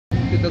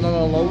that they're not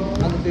alone,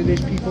 and that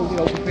there's people, you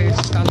know, prepared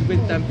to stand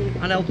with them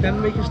and help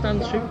them make a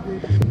stand too.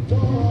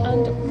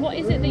 And what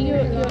is it that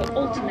your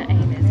ultimate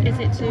aim is? Is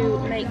it to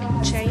make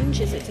change?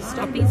 Is it to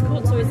stop these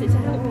cuts, or is it to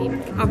help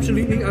people?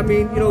 Absolutely. I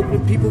mean, you know,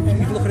 people,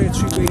 you can look at it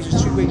two ways.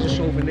 There's two ways of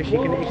solving this. You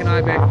can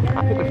either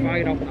put the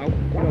fire out now,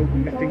 you know,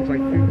 with things like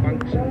food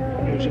banks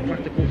and, you know, some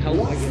practical help,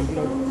 like, you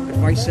know,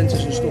 advice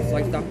centres and stuff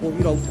like that. But,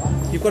 you know,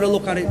 you've got to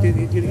look at it.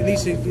 It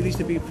needs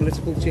to be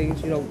political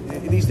change. You know,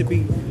 it needs to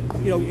be,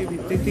 you know,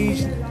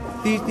 these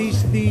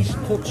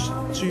cuts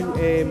to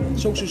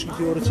social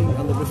security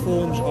and the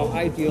reforms are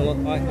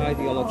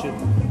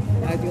ideological.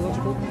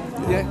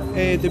 Yeah,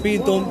 they're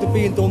being done,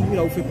 you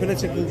know, for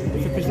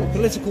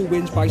political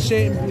wins by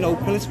certain, you know,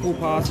 political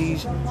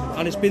parties,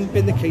 and it's been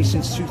the case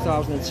since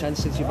 2010,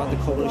 since you've had the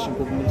coalition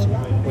government,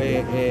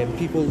 where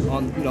people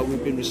on, you know,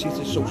 we've been received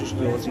of social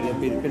security and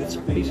been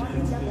attacked,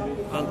 basically,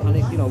 and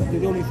it, you know,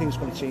 the only thing that's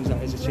going to change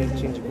that is a change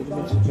of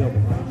government, you know,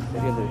 at the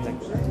end of the day.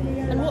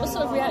 And what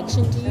sort of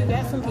reaction do you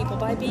get from people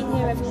by being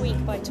here every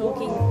week, by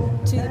talking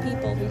to the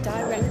people who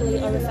directly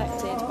are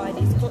affected by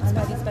these cuts,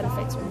 by these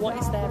benefits? What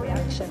is their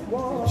reaction?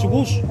 To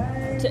us.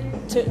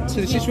 To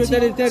the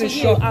situation, they're in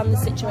shock. And the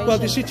situation. Well,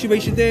 the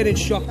situation, they're in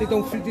shock. They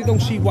don't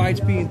see why it's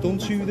being done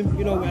to them,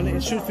 you know. And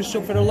it's just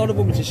for a lot of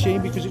them, it's a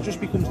shame because it just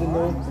becomes the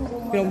norm.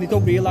 You know, and they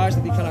don't realise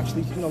that they can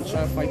actually, you know,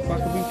 try and fight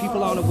back. I mean,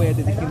 people aren't aware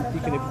that they can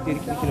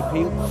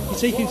appeal. You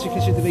take into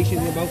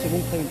consideration the amount of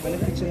unclaimed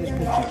benefits in this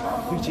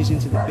country, reaches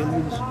into the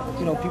billions.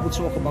 You know, people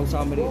talk about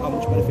how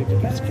much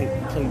benefit gets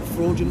claimed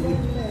fraudulently.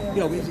 You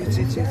know, it's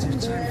a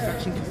tiny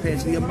fraction compared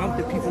to the amount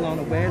that people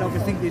aren't aware of. I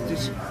think that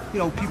this, you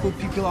know,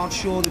 people aren't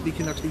sure that they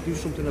can actually do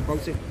something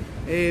about it.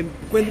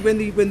 When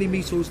they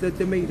meet us,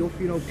 they're made up.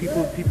 You know,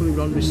 people who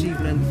are on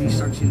receiving end of these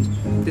sanctions.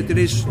 That there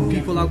is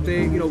people out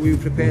there, you know, who are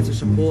prepared to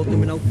support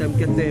them and help them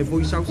get their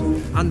voice out.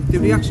 And the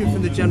reaction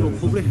from the general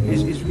public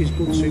is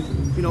good too.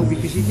 You know,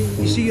 because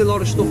you see a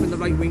lot of stuff in the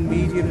right-wing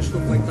media and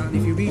stuff like that. And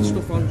if you read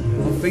stuff on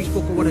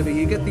Facebook or whatever,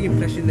 you get the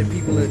impression that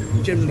people are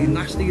generally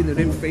nasty and they're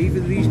in favour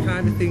of these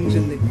kind of things,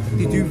 and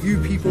they do view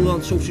people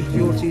on social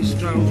security as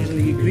scoundrels, and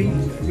they agree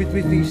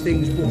with these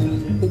things.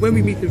 But when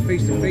we meet them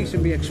face to face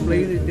and we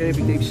explain their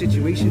everyday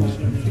situations,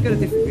 you get a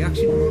different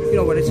reaction. You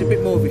know, and it's a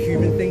bit more of a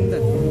human thing.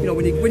 That, you know,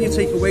 when you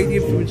take away the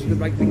influence of the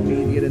right-wing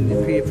media and the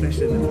peer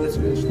pressure and the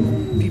political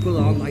stuff, people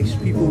are nice.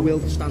 People will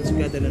stand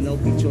together and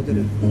help each other,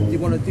 and they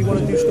want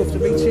to do stuff to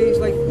make change,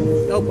 like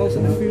help out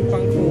in the food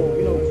bank, or,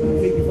 you know,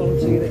 maybe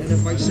volunteer at an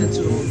advice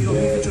centre, or, you know,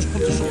 even just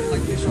come to something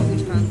like this on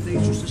these kind of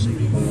days just to say,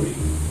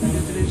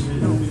 there's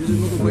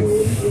another way.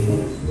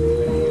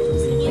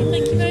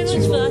 Thank you very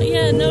much for that.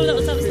 Yeah, no, that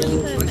was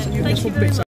absolutely perfect. Thank you very much.